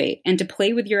innovate and to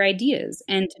play with your ideas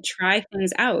and to try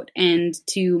things out and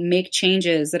to make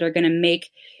changes that are going to make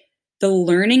the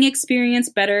learning experience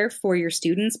better for your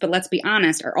students, but let's be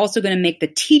honest, are also going to make the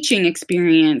teaching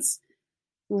experience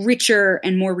richer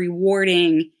and more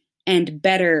rewarding and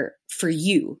better for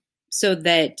you so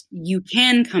that you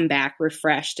can come back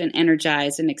refreshed and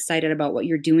energized and excited about what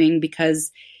you're doing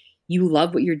because you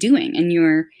love what you're doing and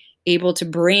you're able to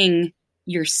bring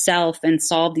yourself and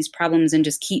solve these problems and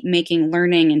just keep making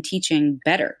learning and teaching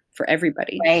better for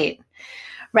everybody.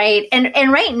 Right.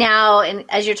 And right now, and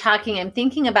as you're talking, I'm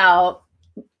thinking about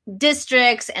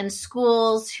districts and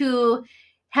schools who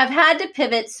have had to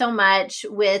pivot so much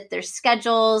with their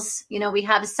schedules. We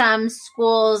have some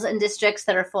schools and districts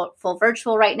that are full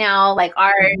virtual right now, like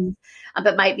ours,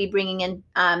 but might be bringing in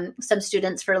some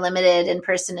students for limited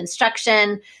in-person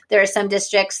instruction. There are some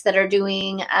districts that are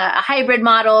doing a hybrid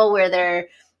model where they're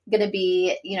going to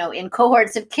be, in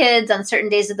cohorts of kids on certain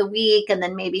days of the week, and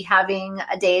then maybe having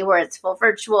a day where it's full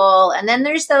virtual. And then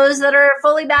there's those that are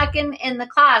fully back in the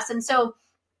class. And so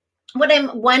what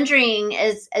I'm wondering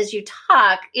is, as you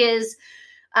talk, is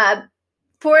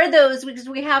for those, because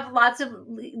we have lots of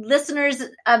listeners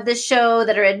of this show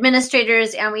that are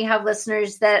administrators, and we have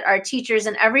listeners that are teachers,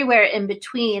 and everywhere in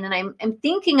between. And I'm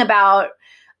thinking about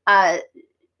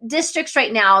districts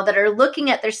right now that are looking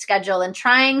at their schedule and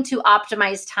trying to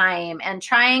optimize time and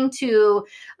trying to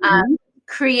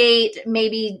create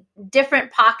maybe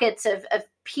different pockets of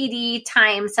PD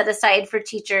time set aside for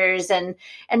teachers, and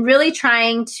really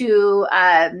trying to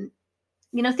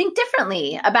think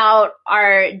differently about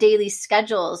our daily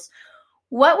schedules.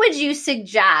 What would you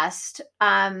suggest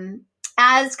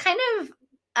as kind of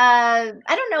I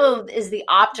don't know is the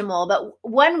optimal, but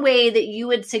one way that you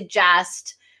would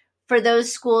suggest for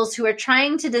those schools who are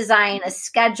trying to design a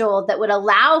schedule that would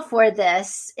allow for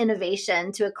this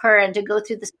innovation to occur and to go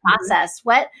through this process?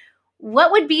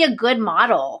 What would be a good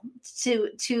model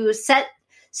to set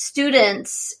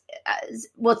students,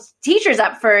 teachers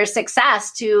up for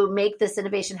success to make this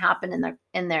innovation happen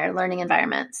in their learning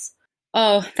environments?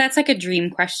 Oh, that's like a dream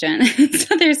question.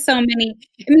 So there's so many.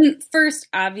 I mean, first,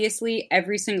 obviously,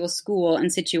 every single school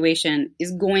and situation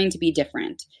is going to be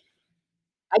different.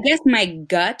 I guess my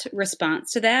gut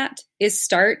response to that is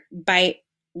start by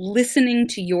listening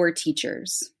to your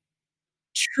teachers.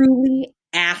 Truly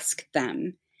ask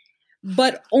them,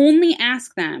 but only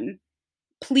ask them.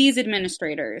 Please,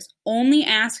 administrators, only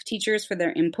ask teachers for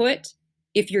their input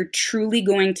if you're truly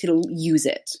going to use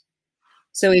it.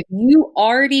 So if you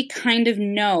already kind of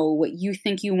know what you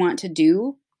think you want to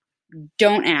do,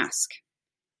 don't ask.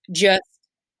 Just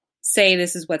say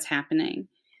this is what's happening.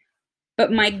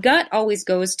 But my gut always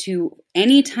goes to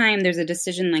anytime there's a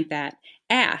decision like that,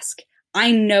 ask.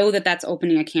 I know that that's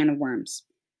opening a can of worms.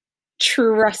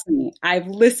 Trust me. I've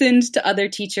listened to other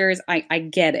teachers. I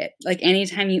get it. Like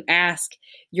anytime you ask,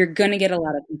 you're going to get a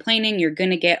lot of complaining. You're going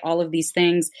to get all of these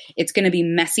things. It's going to be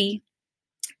messy.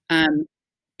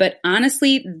 But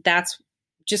honestly, that's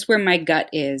just where my gut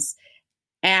is.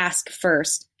 Ask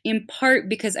first, in part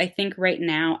because I think right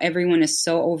now everyone is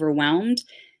so overwhelmed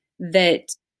that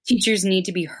teachers need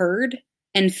to be heard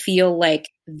and feel like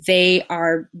they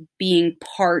are being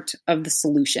part of the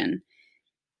solution.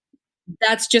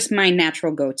 That's just my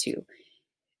natural go-to.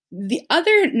 The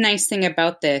other nice thing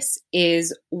about this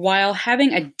is while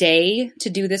having a day to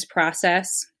do this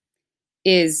process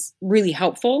is really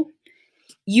helpful,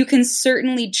 you can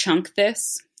certainly chunk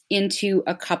this into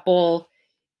a couple,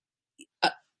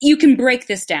 you can break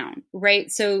this down, right?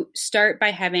 So start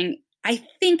by having, I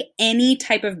think any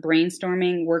type of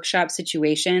brainstorming workshop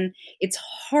situation, it's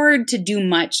hard to do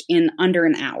much in under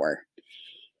an hour.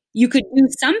 You could do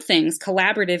some things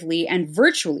collaboratively and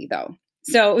virtually though.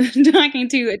 So talking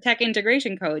to a tech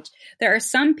integration coach, there are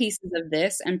some pieces of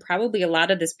this, and probably a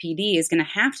lot of this PD is going to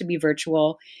have to be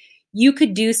virtual. You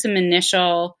could do some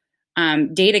initial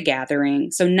data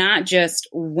gathering. So not just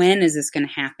when is this going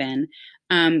to happen,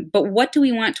 but what do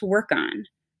we want to work on,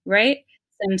 right?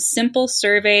 Some simple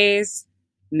surveys,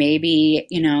 maybe,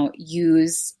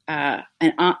 use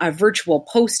a virtual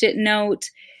Post-it note,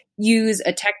 use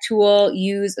a tech tool,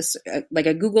 use like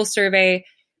a Google survey.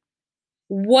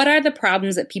 What are the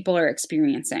problems that people are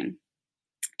experiencing?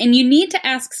 And you need to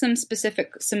ask some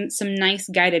specific, some nice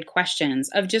guided questions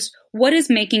of just what is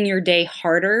making your day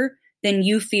harder than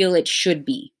you feel it should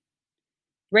be,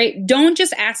 right? Don't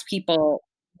just ask people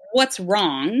what's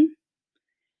wrong,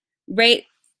 right?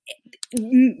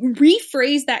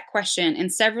 Rephrase that question in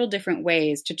several different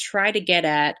ways to try to get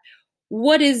at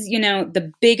what is,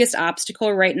 the biggest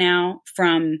obstacle right now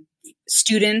from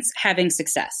students having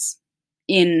success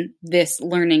in this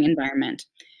learning environment.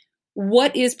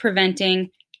 What is preventing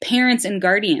parents and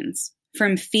guardians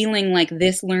from feeling like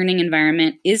this learning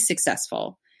environment is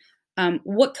successful?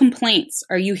 What complaints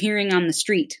are you hearing on the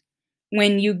street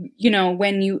when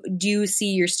you do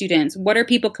see your students? What are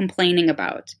people complaining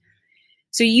about?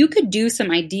 So you could do some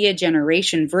idea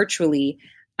generation virtually,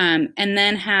 and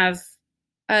then have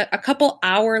a couple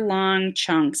hour-long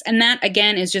chunks. And that,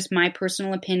 again, is just my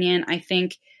personal opinion. I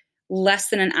think less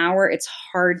than an hour, it's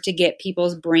hard to get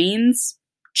people's brains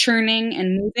churning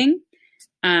and moving,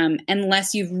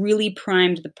 unless you've really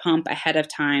primed the pump ahead of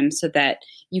time so that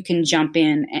you can jump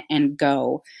in and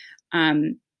go.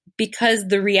 Because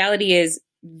the reality is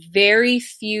very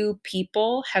few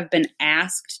people have been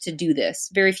asked to do this,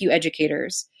 very few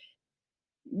educators.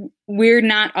 We're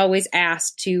not always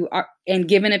asked to, and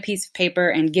given a piece of paper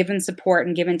and given support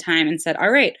and given time and said,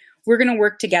 all right, we're going to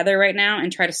work together right now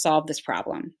and try to solve this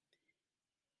problem.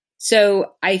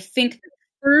 So I think the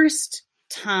first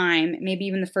time, maybe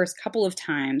even the first couple of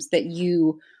times that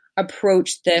you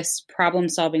approach this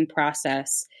problem-solving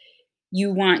process,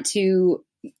 you want to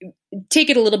take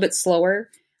it a little bit slower.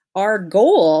 Our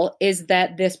goal is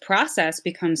that this process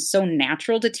becomes so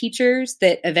natural to teachers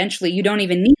that eventually you don't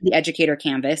even need the educator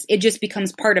canvas. It just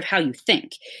becomes part of how you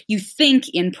think. You think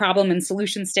in problem and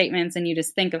solution statements, and you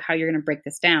just think of how you're going to break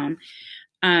this down.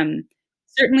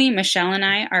 Certainly, Michelle and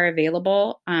I are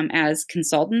available as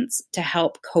consultants to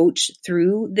help coach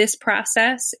through this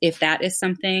process if that is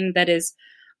something that is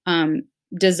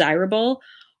desirable.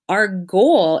 Our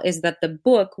goal is that the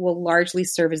book will largely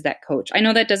serve as that coach. I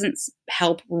know that doesn't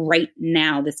help right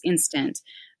now, this instant,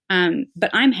 but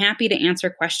I'm happy to answer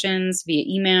questions via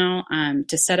email,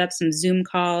 to set up some Zoom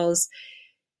calls.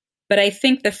 But I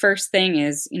think the first thing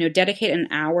is, dedicate an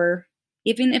hour,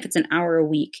 even if it's an hour a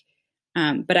week.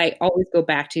 But I always go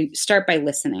back to start by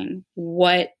listening.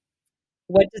 What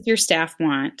does your staff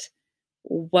want?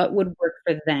 What would work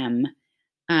for them?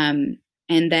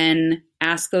 And then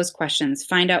ask those questions,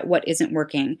 find out what isn't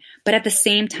working. But at the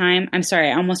same time, I'm sorry,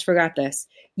 I almost forgot this.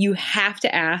 You have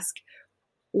to ask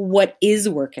what is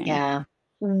working. Yeah.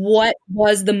 What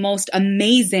was the most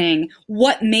amazing?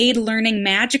 What made learning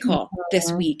magical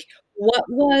this week?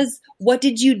 What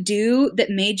did you do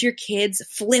that made your kids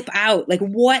flip out? Like,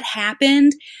 what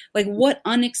happened? Like, what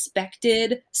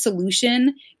unexpected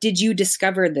solution did you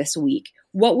discover this week?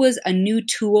 What was a new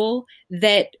tool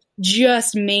that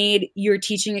just made your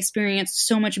teaching experience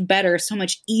so much better, so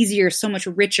much easier, so much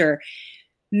richer?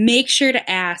 Make sure to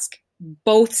ask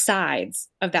both sides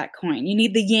of that coin. You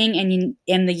need the yin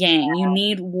and the yang. You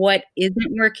need what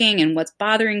isn't working and what's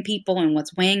bothering people and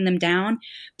what's weighing them down.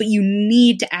 But you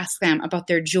need to ask them about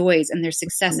their joys and their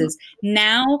successes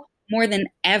now more than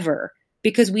ever,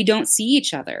 because we don't see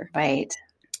each other. Right.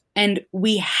 And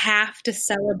we have to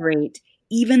celebrate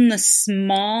even the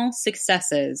small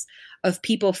successes of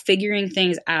people figuring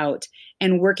things out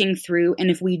and working through.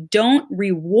 And if we don't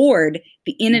reward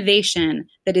the innovation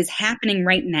that is happening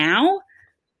right now,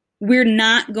 we're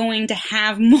not going to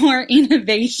have more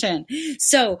innovation.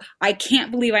 So I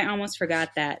can't believe I almost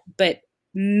forgot that, but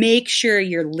make sure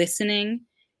you're listening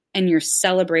and you're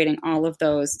celebrating all of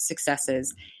those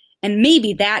successes. And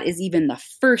maybe that is even the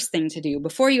first thing to do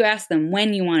before you ask them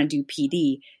when you want to do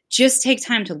PD. Just take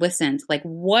time to listen to, like,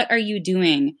 what are you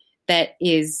doing that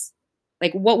is,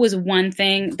 like, what was one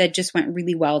thing that just went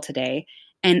really well today?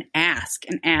 And ask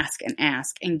and ask and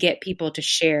ask and get people to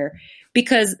share,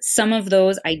 because some of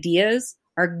those ideas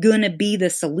are going to be the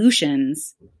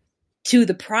solutions to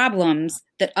the problems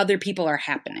that other people are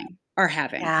having.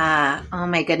 Yeah. Oh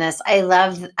my goodness. I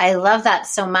love that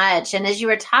so much. And as you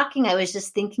were talking, I was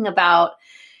just thinking about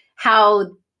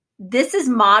how this is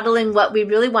modeling what we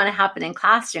really want to happen in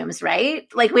classrooms, right?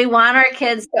 Like, we want our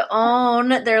kids to own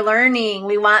their learning.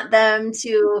 We want them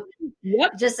to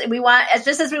just as we want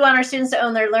our students to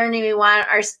own their learning, we want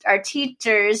our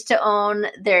teachers to own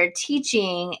their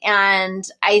teaching. And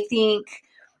I think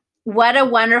what a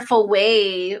wonderful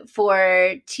way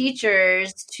for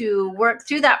teachers to work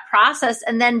through that process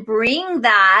and then bring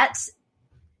that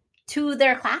to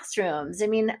their classrooms. I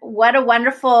mean, what a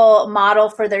wonderful model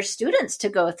for their students to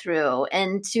go through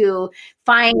and to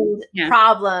find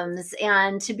problems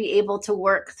and to be able to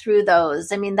work through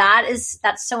those. I mean, that's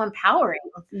so empowering.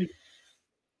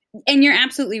 And you're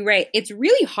absolutely right. It's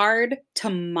really hard to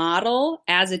model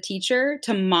as a teacher,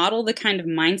 to model the kind of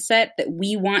mindset that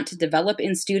we want to develop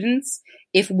in students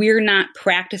if we're not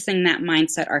practicing that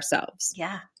mindset ourselves.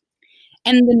 Yeah.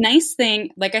 And the nice thing,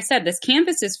 like I said, this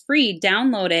Canvas is free.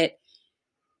 Download it.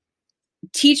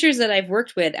 Teachers that I've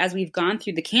worked with, as we've gone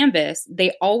through the Canvas,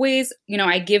 they always,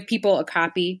 I give people a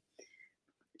copy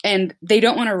and they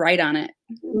don't want to write on it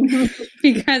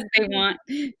because they want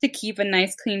to keep a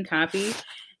nice, clean copy.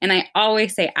 And I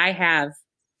always say, I have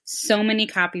so many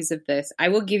copies of this. I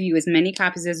will give you as many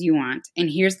copies as you want. And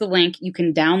here's the link. You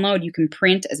can download, you can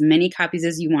print as many copies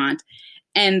as you want.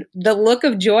 And the look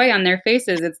of joy on their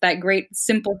faces, it's that great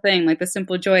simple thing, like the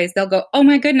simple joys. They'll go, oh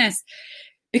my goodness,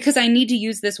 because I need to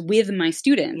use this with my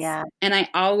students. Yeah. And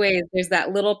there's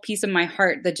that little piece of my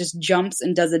heart that just jumps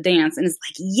and does a dance. And it's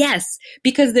like, yes,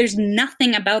 because there's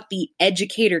nothing about the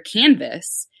educator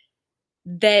canvas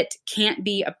that can't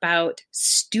be about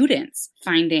students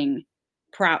finding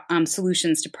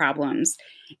solutions to problems.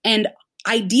 And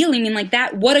ideally, I mean, like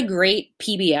that, what a great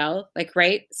PBL, like,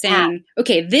 right? Saying,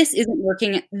 okay, this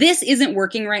isn't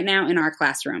working right now in our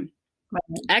classroom. Right.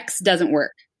 X doesn't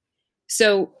work.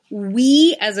 So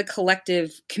we, as a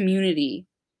collective community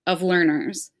of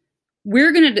learners,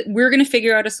 we're gonna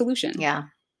figure out a solution. Yeah.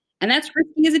 And that's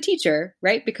risky as a teacher,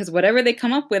 right? Because whatever they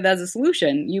come up with as a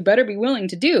solution, you better be willing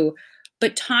to do.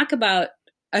 But talk about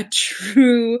a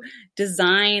true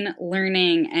design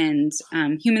learning and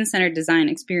human-centered design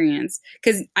experience.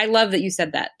 Because I love that you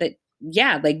said that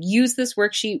yeah, like use this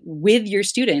worksheet with your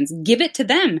students, give it to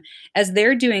them as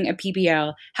they're doing a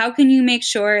PBL. How can you make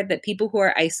sure that people who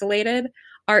are isolated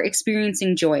are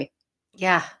experiencing joy?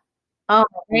 Yeah. Oh,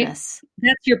 my right? goodness.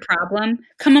 That's your problem.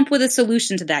 Come up with a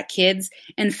solution to that, kids,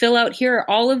 and fill out here are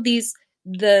all of these,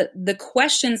 the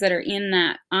questions that are in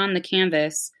that on the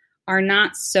canvas are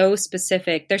not so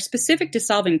specific. They're specific to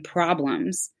solving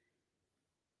problems,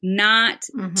 not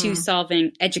to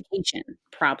solving education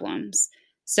problems.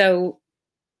 So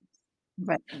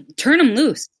turn them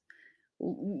loose.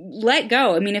 Let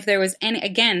go. I mean, if there was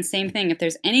again, same thing, if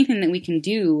there's anything that we can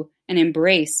do and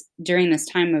embrace during this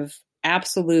time of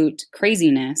absolute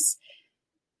craziness,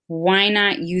 why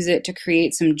not use it to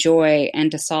create some joy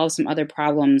and to solve some other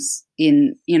problems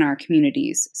in our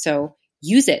communities? So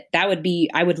use it. I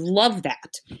would love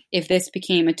that if this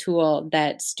became a tool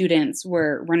that students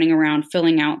were running around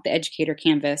filling out the educator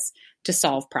canvas to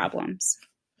solve problems.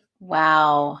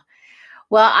 Wow.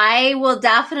 Well, I will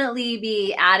definitely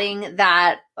be adding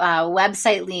that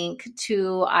website link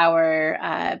to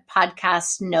our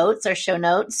podcast notes or show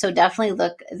notes. So definitely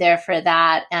look there for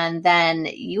that. And then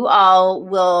you all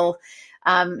will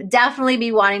definitely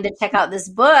be wanting to check out this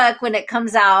book when it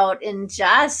comes out in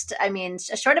a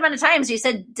short amount of time. So you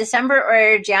said December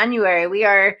or January. We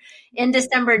are in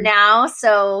December now.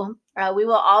 So we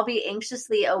will all be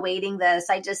anxiously awaiting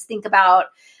this. I just think about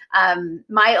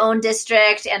my own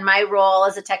district and my role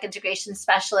as a tech integration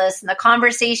specialist and the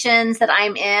conversations that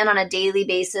I'm in on a daily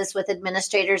basis with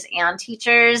administrators and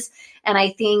teachers. And I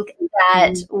think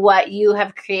that what you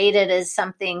have created is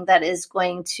something that is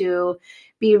going to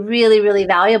be really, really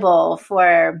valuable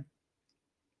for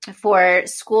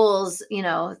schools,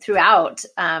 throughout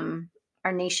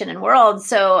our nation and world.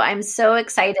 So I'm so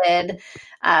excited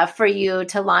for you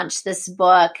to launch this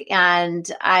book. And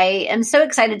I am so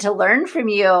excited to learn from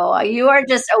you. You are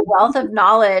just a wealth of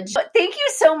knowledge. But thank you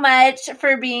so much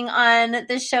for being on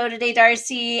the show today,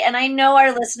 Darcy. And I know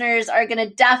our listeners are going to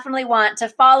definitely want to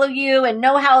follow you and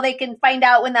know how they can find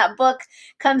out when that book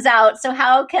comes out. So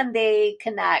how can they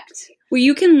connect? Well,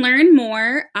 you can learn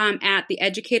more at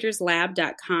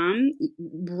theeducatorslab.com.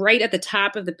 Right at the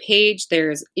top of the page,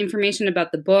 there's information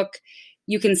about the book.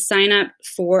 You can sign up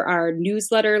for our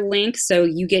newsletter link so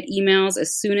you get emails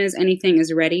as soon as anything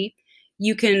is ready.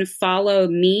 You can follow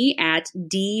me at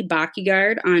D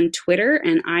Bakkegard on Twitter,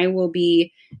 and I will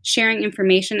be sharing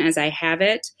information as I have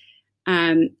it.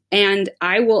 And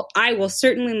I will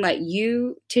certainly let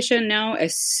you, Tisha, know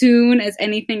as soon as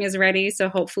anything is ready. So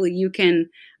hopefully you can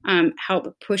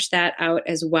help push that out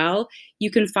as well.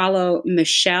 You can follow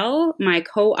Michelle, my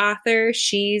co-author.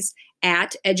 She's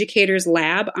at Educators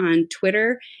Lab on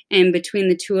Twitter. And between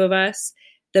the two of us,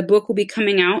 the book will be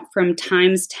coming out from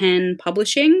Times 10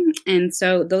 Publishing. And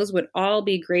so those would all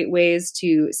be great ways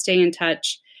to stay in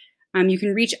touch. You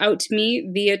can reach out to me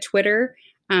via Twitter.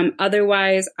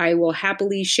 Otherwise, I will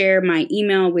happily share my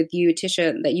email with you,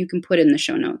 Tisha, that you can put in the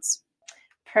show notes.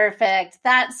 Perfect.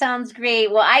 That sounds great.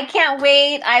 Well, I can't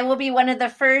wait. I will be one of the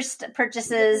first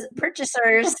purchasers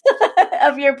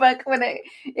of your book when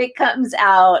it comes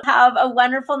out. Have a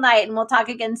wonderful night, and we'll talk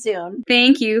again soon.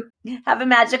 Thank you. Have a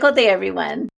magical day,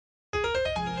 everyone.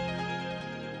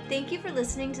 Thank you for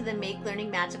listening to the Make Learning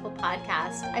Magical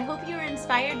podcast. I hope you were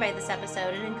inspired by this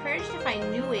episode and encouraged to find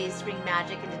new ways to bring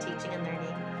magic into teaching and learning.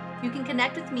 You can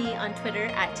connect with me on Twitter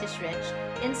at TishRich,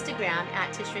 Instagram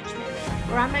at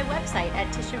TishRichmond, or on my website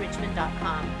at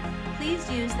tisharrichmond.com. Please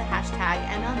use the hashtag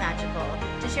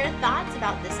MLMagical to share thoughts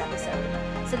about this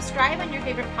episode. Subscribe on your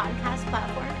favorite podcast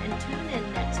platform and tune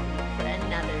in next week.